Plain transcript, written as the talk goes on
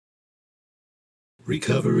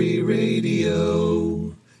Recovery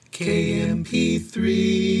Radio,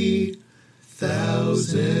 KMP3,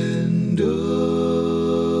 1000 Oaks.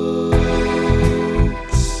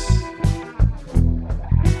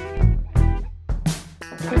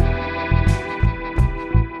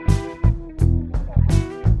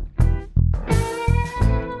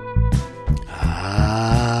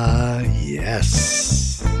 Ah,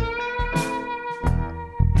 yes.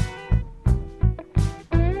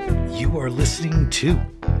 You are listening to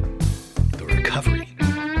the Recovery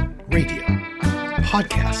Radio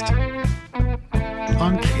podcast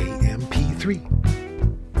on KMP3.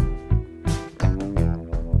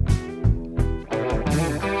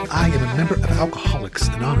 I am a member of Alcoholics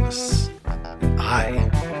Anonymous. I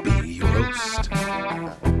be your host.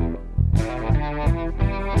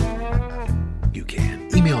 You can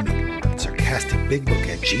email me at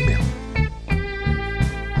sarcasticbigbook@gmail.com.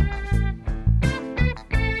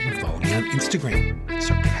 You can follow me on Instagram,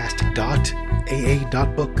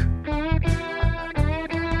 sarcastic.aa.book.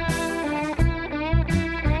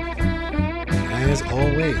 As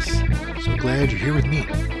always, so glad you're here with me.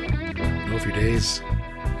 I don't know if your day's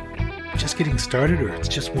just getting started, or it's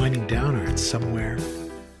just winding down, or it's somewhere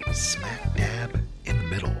smack dab in the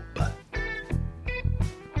middle, but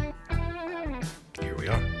here we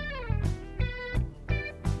are.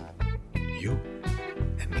 You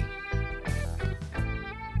and me.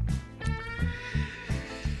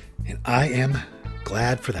 And I am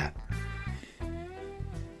glad for that.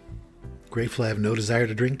 Grateful I have no desire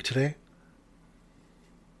to drink today.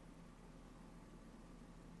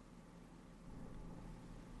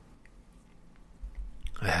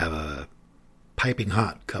 I have a piping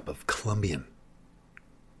hot cup of Colombian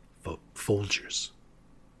Folgers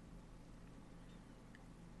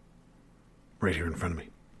right here in front of me.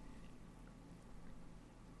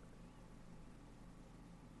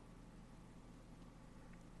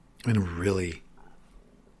 I'm in a really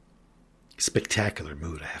spectacular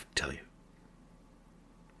mood, I have to tell you.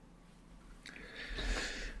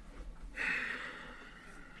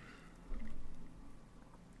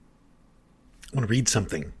 I want to read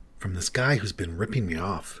something from this guy who's been ripping me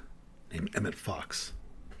off, named Emmett Fox.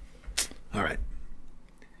 All right.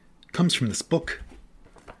 It comes from this book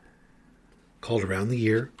called Around the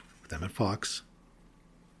Year with Emmett Fox,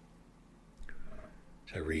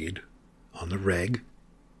 which I read on the reg,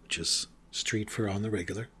 which is street for on the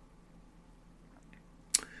regular.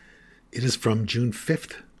 It is from June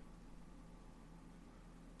 5th. I'm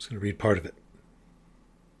just going to read part of it.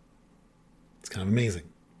 It's kind of amazing.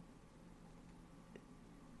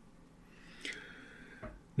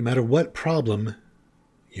 No matter what problem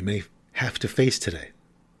you may have to face today,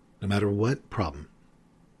 no matter what problem,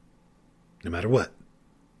 no matter what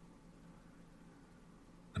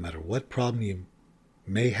problem you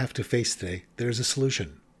may have to face today, there's a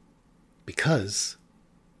solution. Because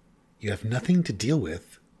you have nothing to deal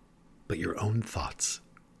with but your own thoughts.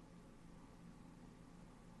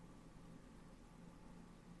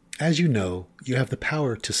 As you know, you have the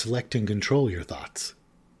power to select and control your thoughts.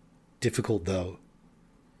 Difficult, though,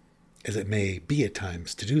 as it may be at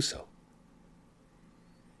times to do so.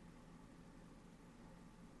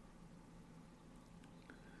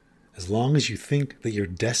 As long as you think that your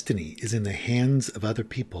destiny is in the hands of other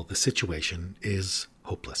people, the situation is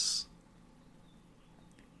hopeless.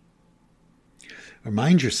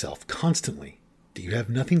 Remind yourself constantly that you have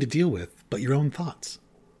nothing to deal with but your own thoughts.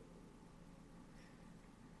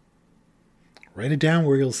 Write it down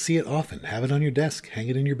where you'll see it often. Have it on your desk. Hang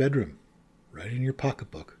it in your bedroom. Write it in your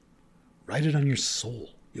pocketbook. Write it on your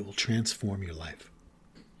soul. It will transform your life.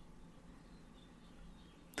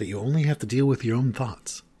 That you only have to deal with your own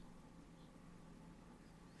thoughts.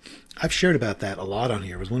 I've shared about that a lot on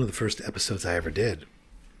here. It was one of the first episodes I ever did.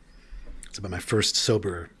 It's about my first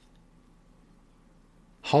sober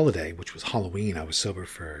holiday, which was Halloween. I was sober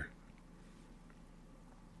for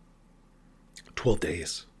 12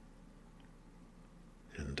 days.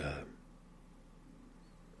 And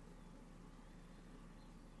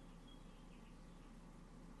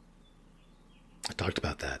I talked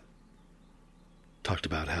about that. Talked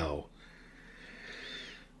about how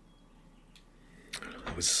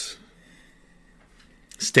I was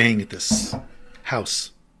staying at this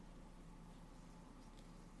house.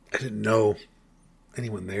 I didn't know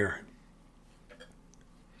anyone there.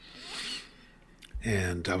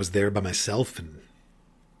 And I was there by myself, and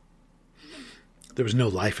there was no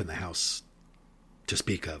life in the house to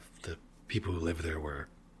speak of. The people who lived there were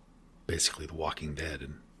basically the Walking Dead,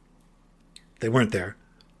 and they weren't there.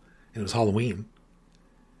 And it was Halloween.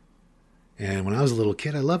 And when I was a little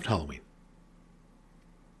kid, I loved Halloween.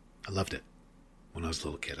 I loved it when I was a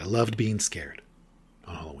little kid. I loved being scared.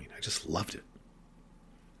 just loved it.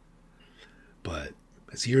 But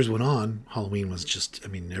as years went on, Halloween was just,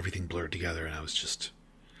 everything blurred together, and I was just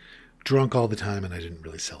drunk all the time, and I didn't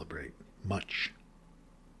really celebrate much.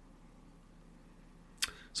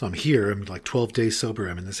 So I'm here, I'm like 12 days sober,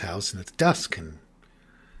 I'm in this house, and it's dusk, and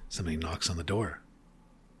somebody knocks on the door.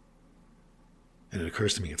 And it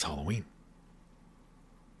occurs to me it's Halloween.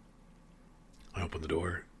 I open the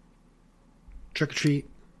door. Trick or treat.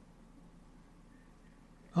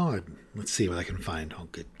 Oh, let's see what I can find. I'll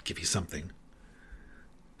give you something.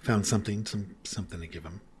 Found something to give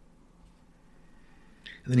him.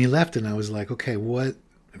 And then he left, and I was like, okay, what?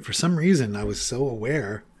 And for some reason, I was so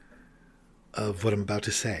aware of what I'm about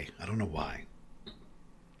to say. I don't know why.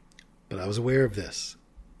 But I was aware of this.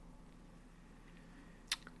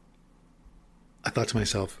 I thought to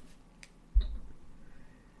myself,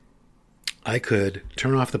 I could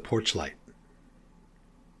turn off the porch light.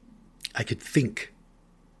 I could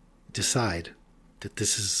decide that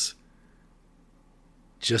this is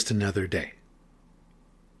just another day.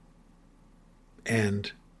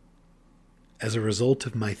 And as a result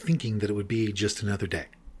of my thinking that it would be just another day,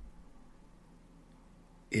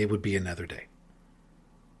 it would be another day.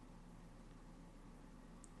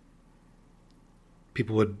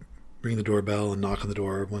 People would ring the doorbell and knock on the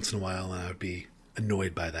door once in a while, and I would be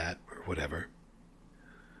annoyed by that or whatever.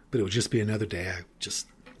 But it would just be another day. I would just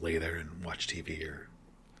lay there and watch TV or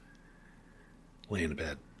lay in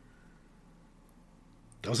bed.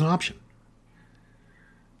 That was an option.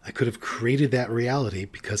 I could have created that reality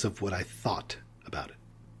because of what I thought about it.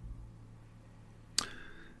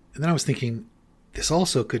 And then I was thinking, this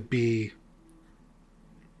also could be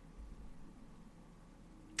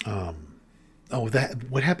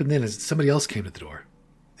what happened then is somebody else came to the door,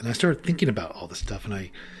 and I started thinking about all this stuff, and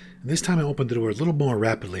this time I opened the door a little more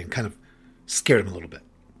rapidly and kind of scared him a little bit.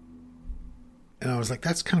 And I was like,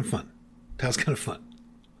 that's kind of fun. That was kind of fun.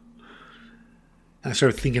 And I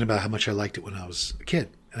started thinking about how much I liked it when I was a kid.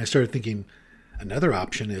 And I started thinking another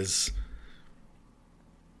option is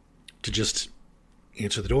to just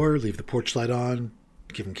answer the door, leave the porch light on,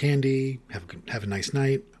 give him candy, have a nice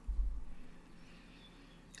night,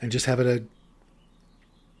 and just have it a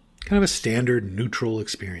kind of a standard neutral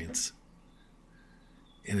experience.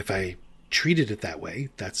 And if I treated it that way,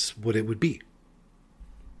 that's what it would be.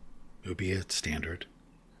 It would be a standard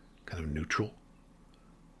kind of neutral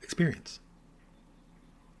experience.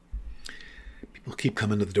 People keep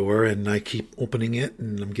coming to the door, and I keep opening it,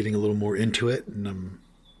 and I'm getting a little more into it, and I'm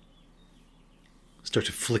start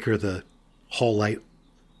to flicker the hall light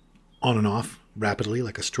on and off rapidly,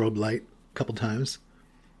 like a strobe light, a couple times.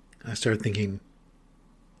 I started thinking,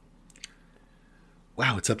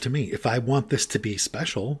 wow, it's up to me. If I want this to be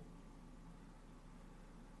special,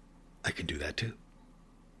 I can do that too.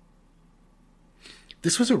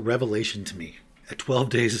 This was a revelation to me at 12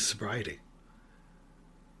 days of sobriety,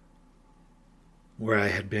 where I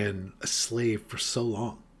had been a slave for so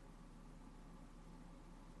long.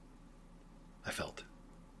 I felt.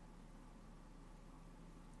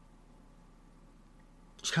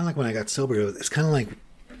 It's kind of like when I got sober. It's kind of like,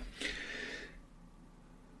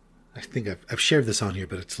 I think I've shared this on here,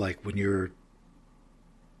 but it's like when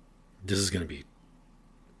this is going to be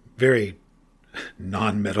very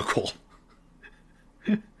non-medical.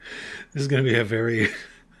 This is going to be a very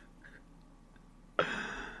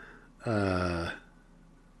I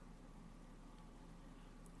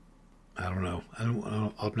don't know.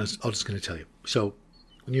 I'm just going to tell you. So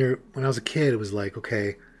when I was a kid, it was like,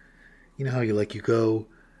 okay, you know how you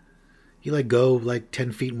go like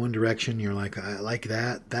 10 feet in one direction. You're like, I like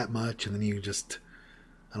that much. And then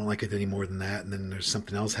I don't like it any more than that. And then there's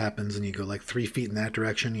something else happens and you go like 3 feet in that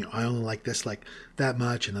direction. I only like this like that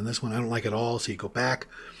much. And then this one, I don't like it all. So you go back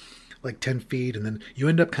like 10 feet and then you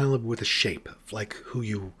end up kind of with a shape of like who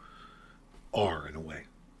you are in a way.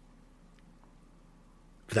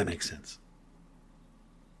 If that makes sense.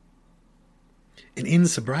 And in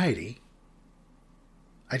sobriety,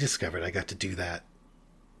 I discovered I got to do that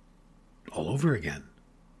all over again.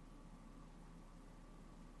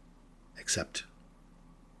 Except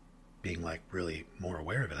being like really more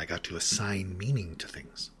aware of it. I got to assign meaning to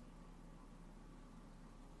things.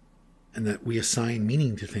 And that we assign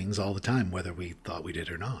meaning to things all the time, whether we thought we did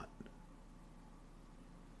or not.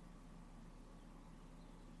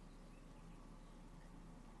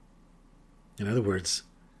 In other words,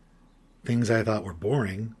 things I thought were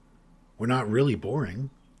boring were not really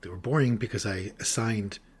boring. They were boring because I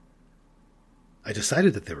decided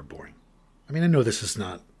that they were boring. I mean, I know this is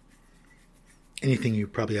not anything you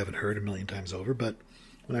probably haven't heard a million times over, but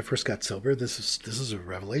when I first got sober, this is a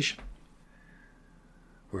revelation.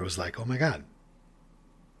 Where it was like, oh my God,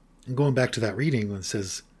 And going back to that reading when it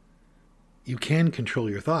says you can control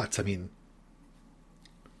your thoughts. I mean,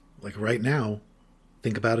 like right now,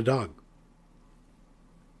 think about a dog.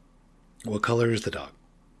 What color is the dog?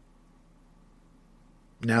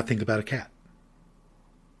 Now think about a cat.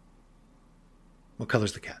 What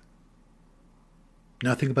color's the cat?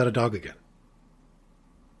 Now think about a dog again.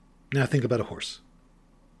 Now think about a horse.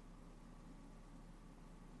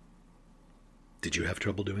 Did you have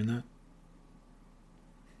trouble doing that?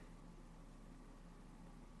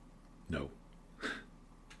 No.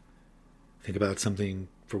 Think about something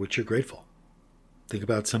for which you're grateful. Think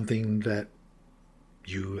about something that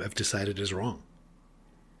you have decided is wrong.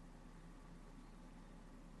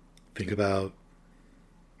 Think about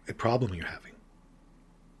a problem you're having.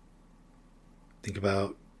 Think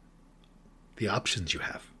about the options you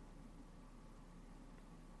have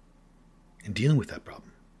in dealing with that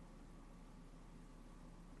problem.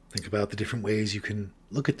 Think about the different ways you can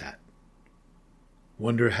look at that.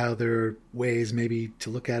 Wonder how there are ways maybe to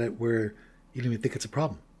look at it where you don't even think it's a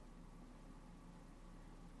problem.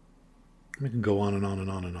 We can go on and on and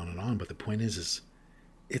on and on and on, but the point is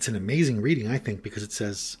it's an amazing reading, I think, because it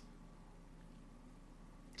says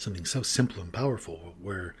something so simple and powerful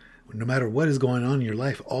where no matter what is going on in your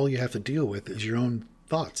life, all you have to deal with is your own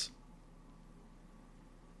thoughts.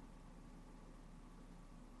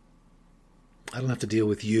 I don't have to deal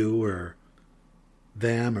with you or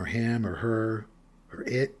them or him or her or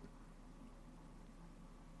it.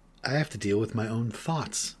 I have to deal with my own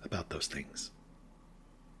thoughts about those things.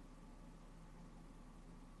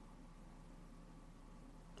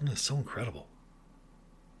 And it's so incredible.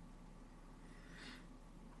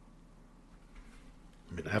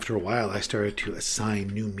 I mean, after a while, I started to assign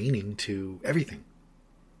new meaning to everything.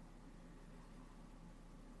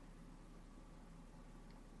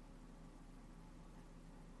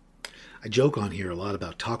 I joke on here a lot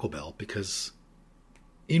about Taco Bell because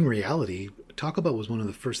in reality, Taco Bell was one of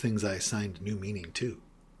the first things I assigned new meaning to.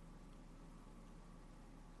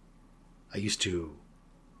 I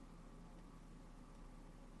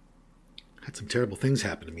had some terrible things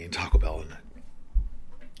happen to me in Taco Bell, and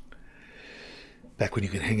back when you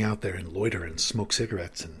could hang out there and loiter and smoke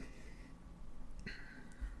cigarettes, and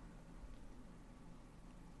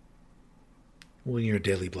when you're a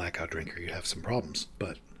daily blackout drinker, you'd have some problems,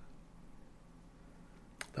 but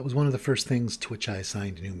that was one of the first things to which I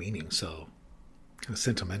assigned new meaning, so kind of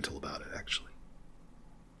sentimental about it, actually.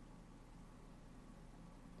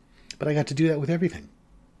 But I got to do that with everything.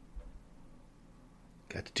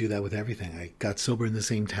 I got sober in the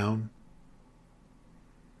same town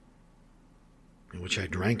in which I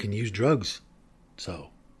drank and used drugs. So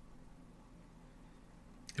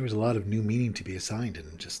there was a lot of new meaning to be assigned,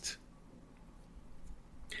 and just...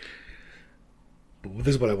 But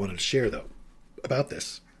this is what I wanted to share, though, about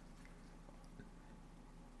this.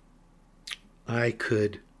 I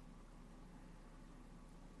could...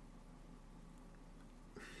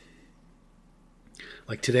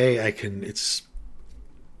 Like today, it's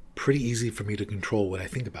pretty easy for me to control what I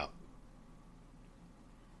think about.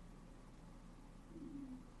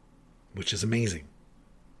 Which is amazing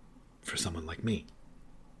for someone like me.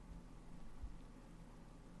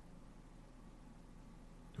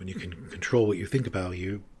 When you can control what you think about,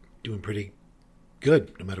 you're doing pretty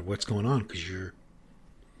good no matter what's going on, because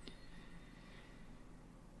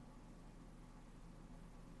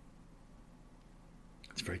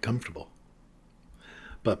it's very comfortable.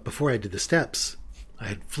 But before I did the steps, I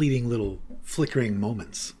had fleeting little flickering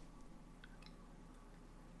moments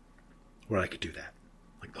where I could do that,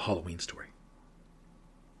 like the Halloween story.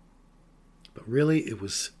 But really, it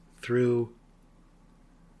was through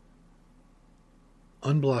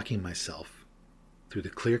unblocking myself through the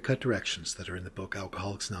clear-cut directions that are in the book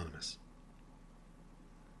Alcoholics Anonymous,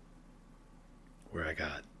 where I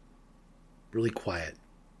got really quiet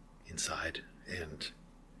inside, and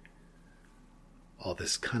all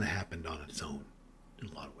this kind of happened on its own in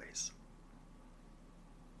a lot of ways.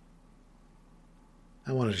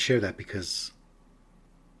 I wanted to share that because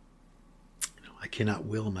I cannot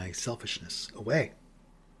will my selfishness away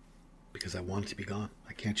because I want it to be gone.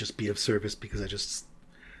 I can't just be of service because I just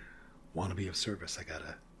want to be of service.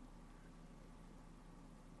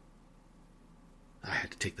 I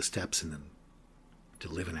had to take the steps and then to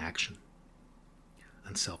live in action.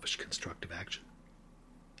 Unselfish, constructive action.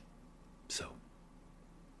 So.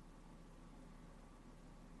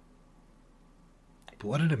 But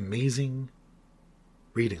what an amazing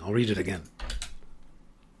reading. I'll read it again.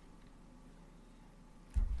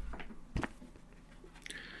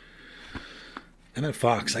 Emmett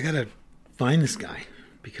Fox. I gotta find this guy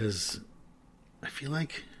because I feel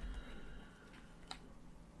like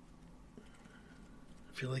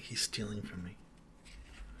feel like he's stealing from me.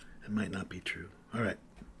 It might not be true. All right.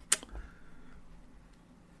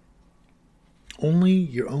 Only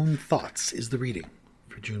Your Own Thoughts is the reading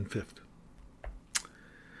for June 5th.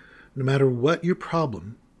 No matter what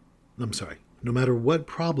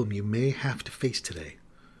problem you may have to face today,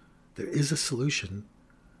 there is a solution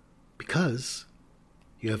because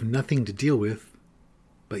you have nothing to deal with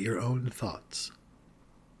but your own thoughts.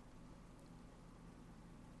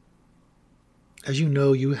 As you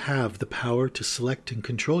know, you have the power to select and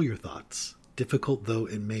control your thoughts, difficult though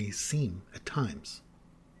it may seem at times.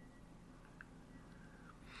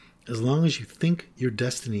 As long as you think your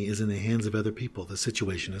destiny is in the hands of other people, the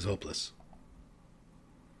situation is hopeless.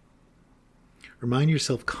 Remind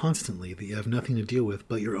yourself constantly that you have nothing to deal with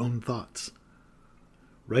but your own thoughts.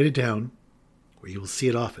 Write it down where you will see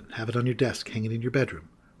it often. Have it on your desk, hang it in your bedroom,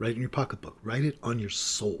 write it in your pocketbook, write it on your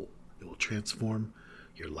soul. It will transform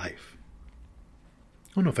your life.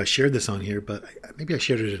 I don't know if I shared this on here, but maybe I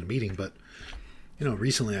shared it in a meeting, but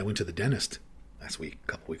recently I went to the dentist last week, a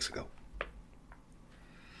couple weeks ago.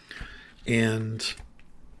 And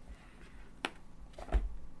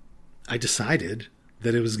I decided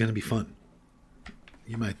that it was going to be fun.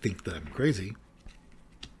 You might think that I'm crazy,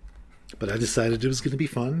 but I decided it was going to be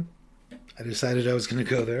fun. I decided I was going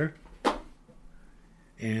to go there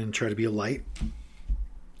and try to be a light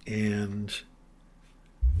and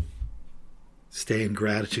stay in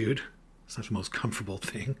gratitude. It's not the most comfortable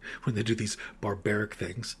thing when they do these barbaric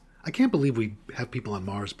things. I can't believe we have people on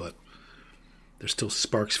Mars, but there's still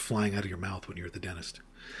sparks flying out of your mouth when you're at the dentist.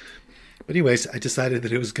 But anyways, I decided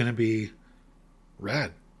that it was going to be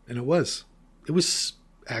rad, and it was. It was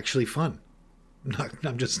actually fun. I'm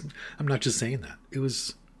not just saying that. It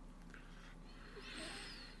was.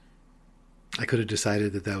 I could have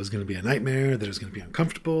decided that was going to be a nightmare, that it was going to be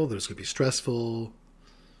uncomfortable, that it was going to be stressful.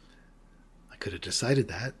 I could have decided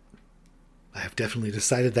that. I have definitely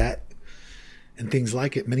decided that and things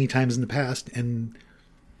like it many times in the past, and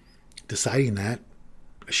deciding that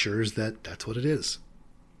assures that that's what it is.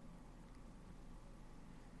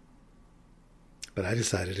 But I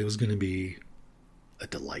decided it was going to be a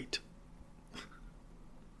delight.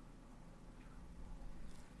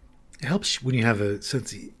 It helps when you have a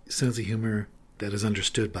sense of humor that is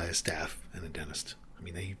understood by a staff and a dentist. I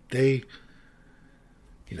mean, they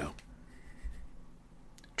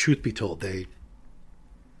truth be told, they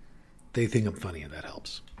think I'm funny, and that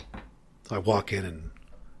helps. So I walk in and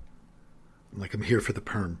I'm here for the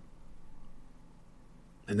perm.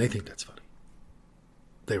 And they think that's funny.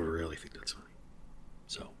 They really think that's funny.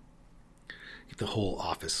 So, get the whole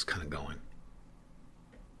office kind of going.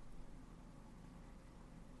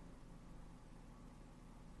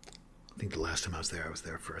 I think the last time I was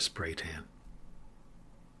there for a spray tan.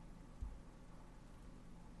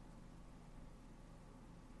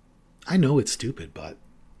 I know it's stupid, but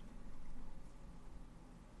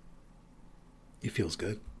it feels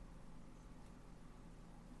good.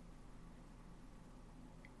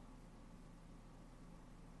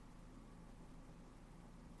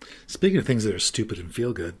 Speaking of things that are stupid and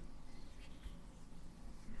feel good,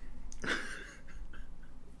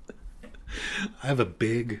 I have a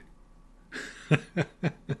big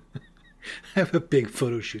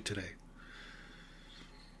photo shoot today.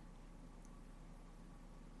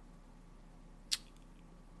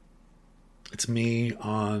 It's me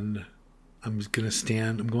I'm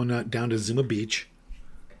going down to Zuma Beach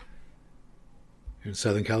in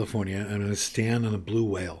Southern California. I'm going to stand on a blue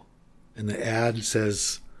whale. And the ad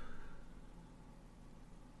says,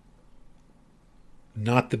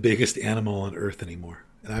 not the biggest animal on earth anymore.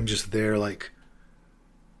 And I'm just there like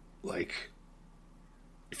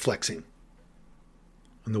flexing.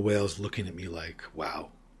 And the whale's looking at me like, wow,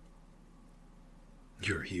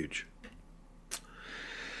 you're huge.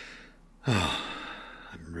 Oh,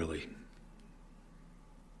 I'm really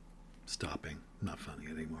stopping. I'm not funny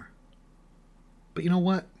anymore. But you know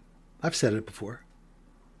what? I've said it before.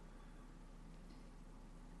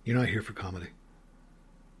 You're not here for comedy.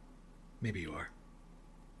 Maybe you are.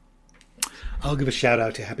 I'll give a shout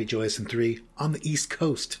out to Happy Joyous and 3 on the East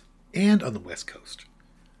Coast and on the West Coast.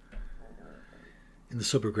 In the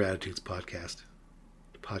Sober Gratitudes podcast,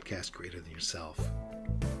 the podcast greater than yourself.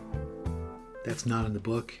 That's not in the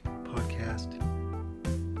book podcast.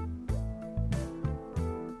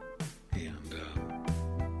 And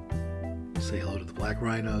say hello to the Black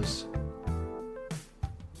Rhinos.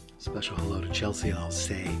 Special hello to Chelsea, and I'll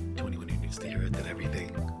say to anyone who needs to hear it that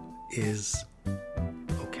everything is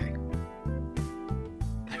okay.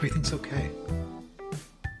 Everything's okay.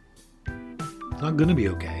 It's not going to be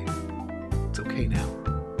okay. It's okay now.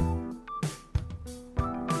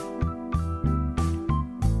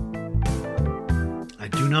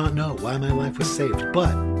 not know why my life was saved,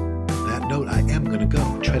 but on that note, I am going to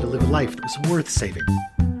go try to live a life that was worth saving.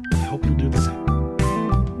 I hope you'll do the same.